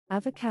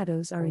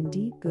Avocados are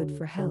indeed good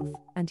for health,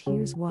 and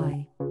here's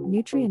why.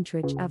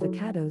 Nutrient-rich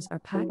avocados are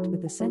packed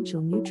with essential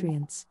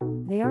nutrients.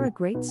 They are a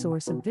great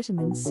source of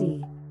vitamins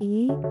C,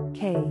 E,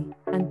 K,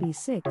 and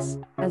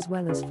B6, as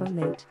well as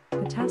folate,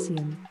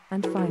 potassium,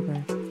 and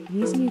fiber.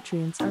 These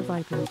nutrients are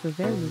vital for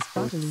various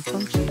bodily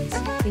functions,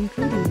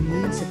 including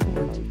immune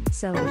support,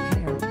 cell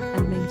repair,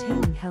 and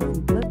maintaining healthy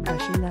blood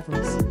pressure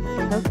levels.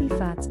 Healthy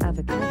fats.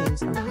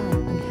 Avocados are high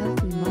in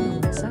healthy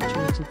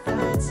monounsaturated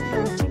fats,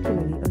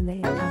 particularly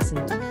oleic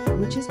acid,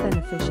 which is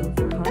beneficial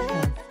for heart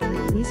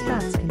health. These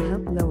fats can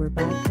help lower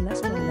bad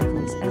cholesterol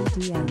levels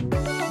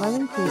 (LDL), while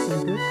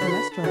increasing good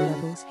cholesterol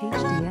levels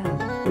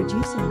 (HDL),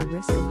 reducing the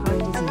risk of heart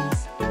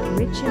disease.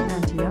 Rich in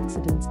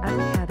antioxidants.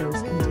 Avocados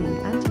contain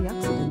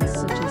antioxidants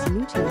such as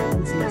lutein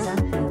and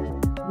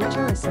zeaxanthin, which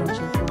are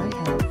essential for eye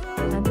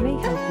health, and may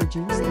help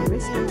reduce the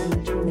risk of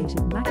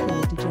age-related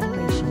macular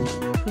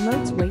degeneration.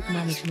 Promotes weight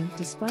management.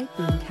 Despite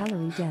being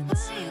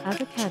calorie-dense,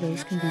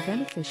 avocados can be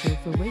beneficial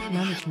for weight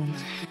management.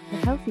 The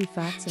healthy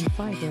fats and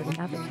fiber in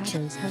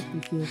avocados help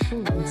you feel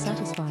full and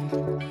satisfied,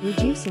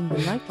 reducing the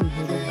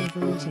likelihood of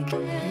overeating.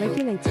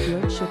 Regulates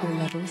blood sugar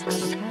levels.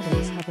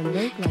 Avocados have a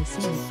low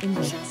glycemic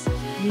index,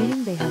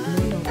 meaning they have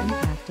minimal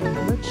impact on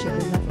blood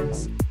sugar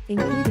levels.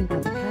 Including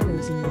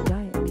avocados in your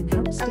diet can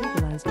help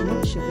stabilize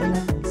blood sugar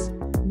levels,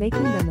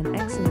 making them an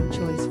excellent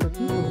choice for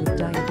people with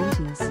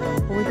diabetes,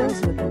 or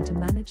those looking to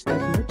manage their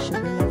blood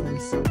sugar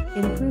levels.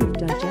 Improved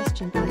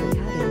digestion.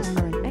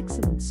 Avocados are an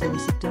excellent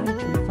source of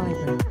dietary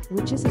fiber,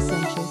 which is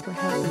essential for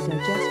healthy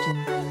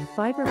digestion.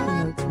 Fiber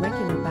promotes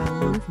regular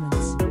bowel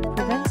movements,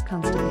 prevents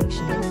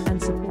constipation,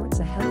 and supports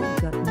a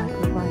healthy gut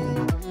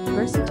microbiome.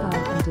 Versatile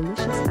and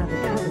delicious.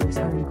 Avocados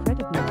are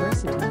incredibly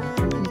versatile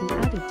and can be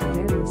added to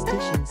various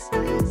dishes,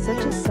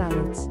 such as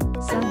salads,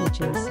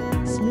 sandwiches,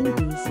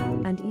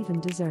 smoothies, and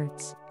even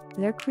desserts.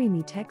 Their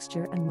creamy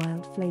texture and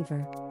mild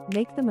flavor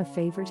make them a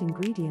favorite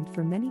ingredient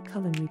for many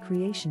culinary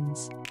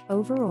creations.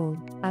 Overall,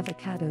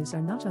 avocados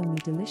are not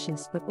only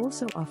delicious but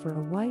also offer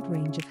a wide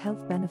range of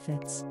health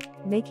benefits,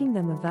 making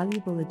them a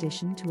valuable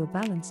addition to a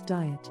balanced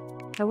diet.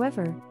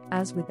 However,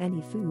 as with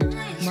any food,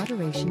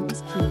 moderation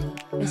is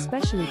key,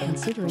 especially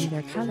considering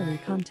their calorie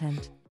content.